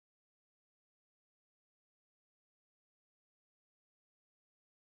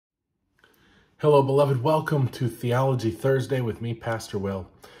Hello, beloved. Welcome to Theology Thursday with me, Pastor Will,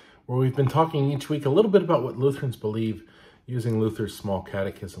 where we've been talking each week a little bit about what Lutherans believe using Luther's small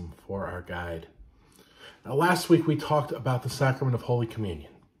catechism for our guide. Now, last week we talked about the sacrament of Holy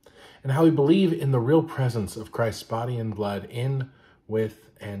Communion and how we believe in the real presence of Christ's body and blood in, with,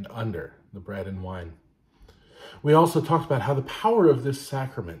 and under the bread and wine. We also talked about how the power of this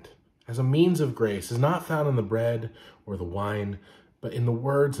sacrament as a means of grace is not found in the bread or the wine, but in the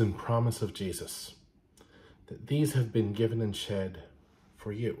words and promise of Jesus, that these have been given and shed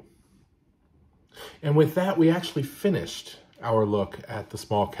for you. And with that, we actually finished our look at the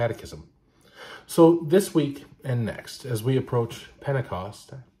small catechism. So this week and next, as we approach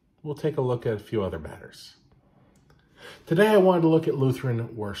Pentecost, we'll take a look at a few other matters. Today, I wanted to look at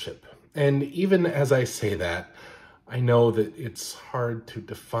Lutheran worship. And even as I say that, I know that it's hard to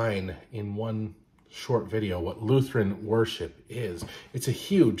define in one short video what Lutheran worship is. It's a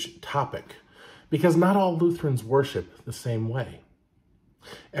huge topic because not all Lutherans worship the same way.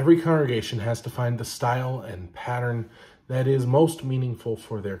 Every congregation has to find the style and pattern that is most meaningful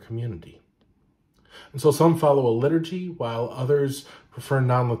for their community. And so some follow a liturgy while others prefer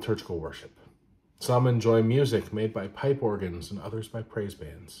non-liturgical worship. Some enjoy music made by pipe organs and others by praise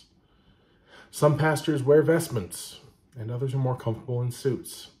bands. Some pastors wear vestments and others are more comfortable in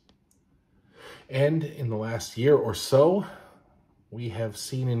suits. And in the last year or so, we have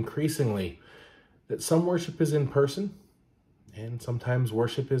seen increasingly that some worship is in person and sometimes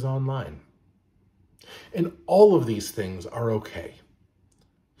worship is online. And all of these things are okay.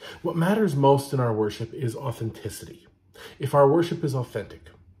 What matters most in our worship is authenticity. If our worship is authentic,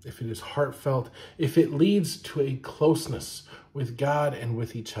 if it is heartfelt, if it leads to a closeness with God and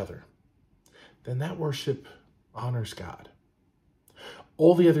with each other, then that worship honors God.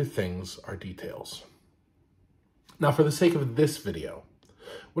 All the other things are details. Now, for the sake of this video,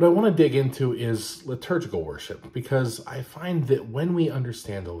 what I want to dig into is liturgical worship, because I find that when we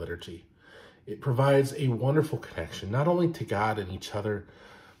understand the liturgy, it provides a wonderful connection, not only to God and each other,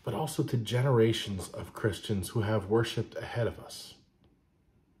 but also to generations of Christians who have worshiped ahead of us.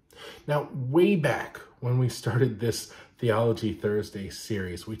 Now, way back when we started this Theology Thursday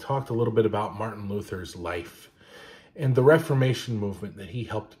series, we talked a little bit about Martin Luther's life and the Reformation movement that he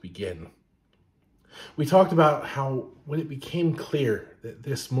helped begin. We talked about how when it became clear that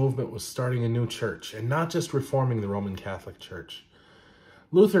this movement was starting a new church and not just reforming the Roman Catholic Church,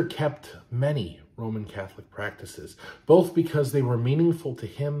 Luther kept many Roman Catholic practices, both because they were meaningful to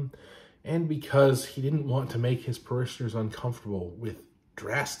him and because he didn't want to make his parishioners uncomfortable with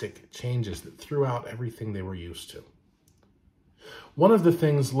drastic changes that threw out everything they were used to. One of the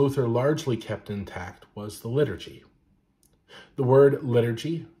things Luther largely kept intact was the liturgy. The word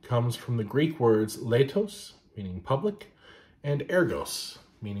liturgy comes from the Greek words leitos, meaning public, and ergos,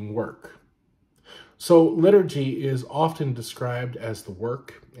 meaning work. So liturgy is often described as the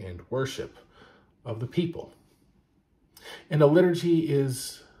work and worship of the people. And a liturgy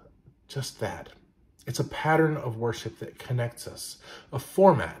is just that. It's a pattern of worship that connects us, a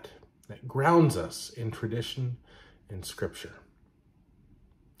format that grounds us in tradition and scripture.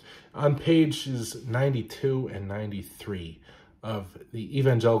 On pages 92 and 93 of the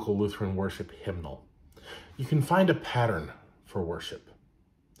Evangelical Lutheran Worship Hymnal, you can find a pattern for worship.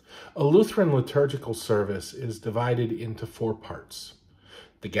 A Lutheran liturgical service is divided into 4 parts.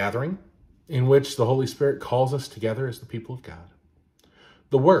 The gathering, in which the Holy Spirit calls us together as the people of God.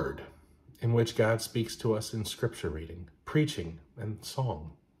 The Word, in which God speaks to us in scripture reading, preaching, and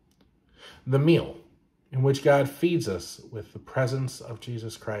song. The meal, in which God feeds us with the presence of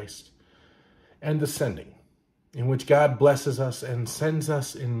Jesus Christ. And the sending, in which God blesses us and sends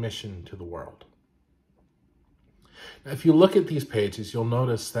us in mission to the world. Now, if you look at these pages, you'll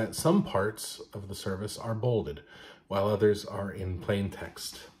notice that some parts of the service are bolded, while others are in plain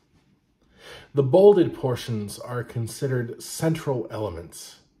text. The bolded portions are considered central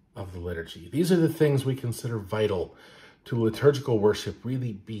elements of the liturgy. These are the things we consider vital to liturgical worship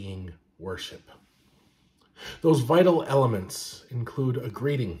really being worship. Those vital elements include a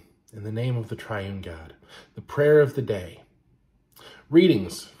greeting in the name of the triune God, the prayer of the day,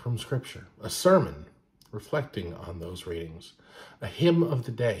 readings from Scripture, a sermon reflecting on those readings, a hymn of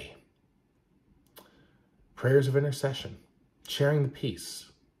the day, prayers of intercession, sharing the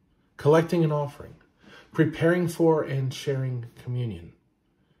peace, collecting an offering, preparing for and sharing communion,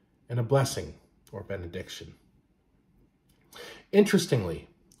 and a blessing or benediction. Interestingly,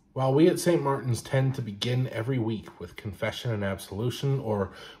 while we at St. Martin's tend to begin every week with confession and absolution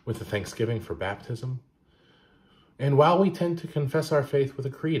or with a thanksgiving for baptism, and while we tend to confess our faith with a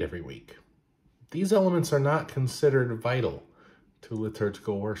creed every week, these elements are not considered vital to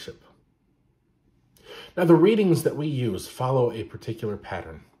liturgical worship. Now, the readings that we use follow a particular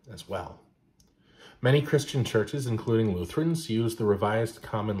pattern as well. Many Christian churches, including Lutherans, use the Revised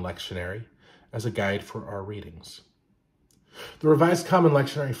Common Lectionary as a guide for our readings. The Revised Common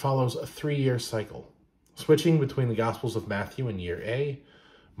Lectionary follows a 3-year cycle, switching between the Gospels of Matthew in year A,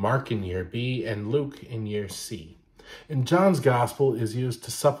 Mark in year B, and Luke in year C. And John's Gospel is used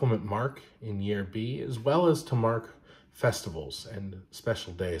to supplement Mark in year B, as well as to mark festivals and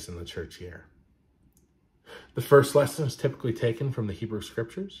special days in the church year. The first lesson is typically taken from the Hebrew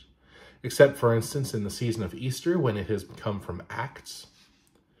Scriptures, except, for instance, in the season of Easter when it has come from Acts.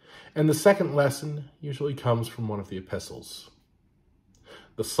 And the second lesson usually comes from one of the epistles.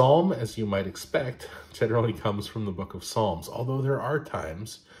 The psalm, as you might expect, generally comes from the book of Psalms, although there are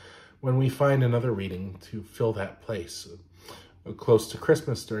times when we find another reading to fill that place. Close to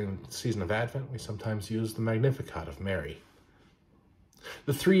Christmas, during the season of Advent, we sometimes use the Magnificat of Mary.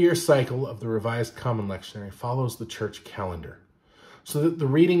 The 3-year cycle of the Revised Common Lectionary follows the church calendar, so that the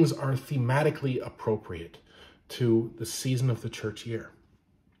readings are thematically appropriate to the season of the church year.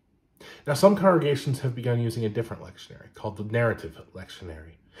 Now, some congregations have begun using a different lectionary called the narrative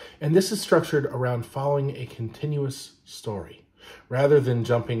lectionary, and this is structured around following a continuous story rather than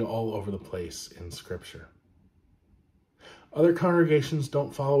jumping all over the place in Scripture. Other congregations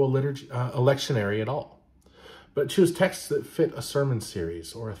don't follow a lectionary at all, but choose texts that fit a sermon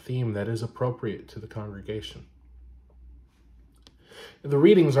series or a theme that is appropriate to the congregation. The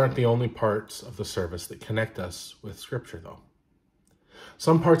readings aren't the only parts of the service that connect us with Scripture, though.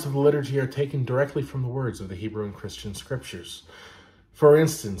 Some parts of the liturgy are taken directly from the words of the Hebrew and Christian Scriptures. For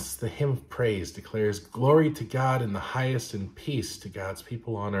instance, the hymn of praise declares, "Glory to God in the highest and peace to God's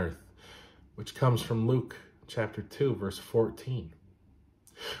people on earth," which comes from Luke chapter 2, verse 14.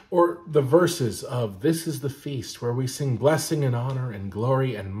 Or the verses of "This is the feast where we sing blessing and honor and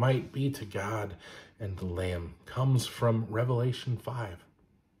glory and might be to God and the Lamb," comes from Revelation 5.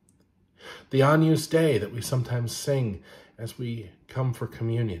 The Agnus Dei that we sometimes sing as we come for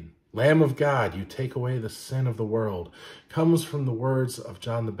communion, "Lamb of God, you take away the sin of the world," comes from the words of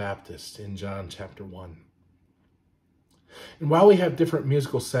John the Baptist in John chapter 1. And while we have different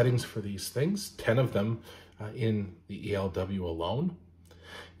musical settings for these things, 10 of them in the ELW alone,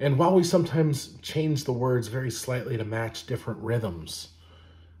 and while we sometimes change the words very slightly to match different rhythms,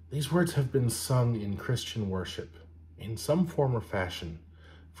 these words have been sung in Christian worship in some form or fashion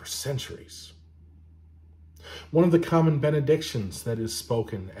for centuries. One of the common benedictions that is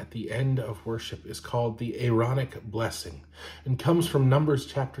spoken at the end of worship is called the Aaronic blessing and comes from Numbers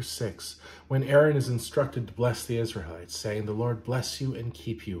chapter 6, when Aaron is instructed to bless the Israelites, saying, "The Lord bless you and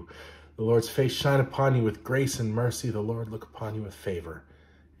keep you. The Lord's face shine upon you with grace and mercy. The Lord look upon you with favor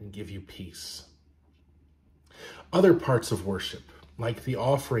and give you peace." Other parts of worship, like the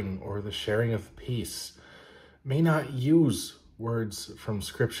offering or the sharing of peace, may not use words from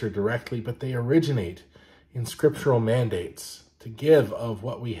Scripture directly, but they originate in scriptural mandates to give of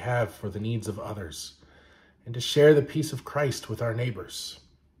what we have for the needs of others and to share the peace of Christ with our neighbors.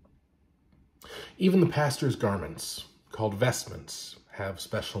 Even the pastor's garments, called vestments, have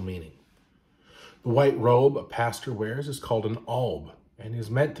special meaning. The white robe a pastor wears is called an alb and is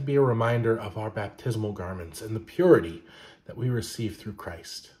meant to be a reminder of our baptismal garments and the purity that we receive through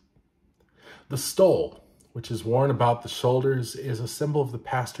Christ. The stole, which is worn about the shoulders, is a symbol of the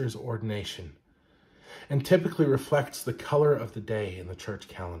pastor's ordination and typically reflects the color of the day in the church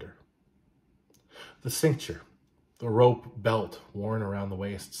calendar. The cincture, the rope belt worn around the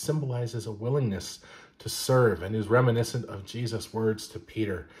waist, symbolizes a willingness to serve and is reminiscent of Jesus' words to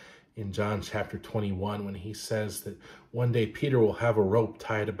Peter in John chapter 21, when he says that one day Peter will have a rope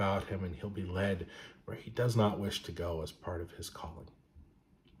tied about him and he'll be led where he does not wish to go as part of his calling.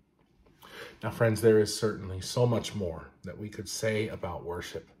 Now, friends, there is certainly so much more that we could say about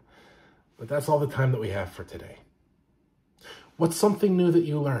worship, but that's all the time that we have for today. What's something new that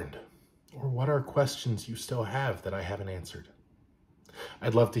you learned? Or what are questions you still have that I haven't answered?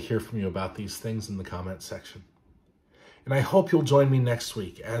 I'd love to hear from you about these things in the comment section. And I hope you'll join me next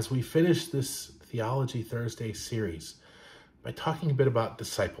week as we finish this Theology Thursday series by talking a bit about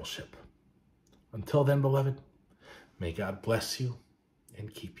discipleship. Until then, beloved, may God bless you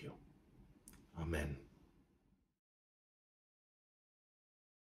and keep you. Amen.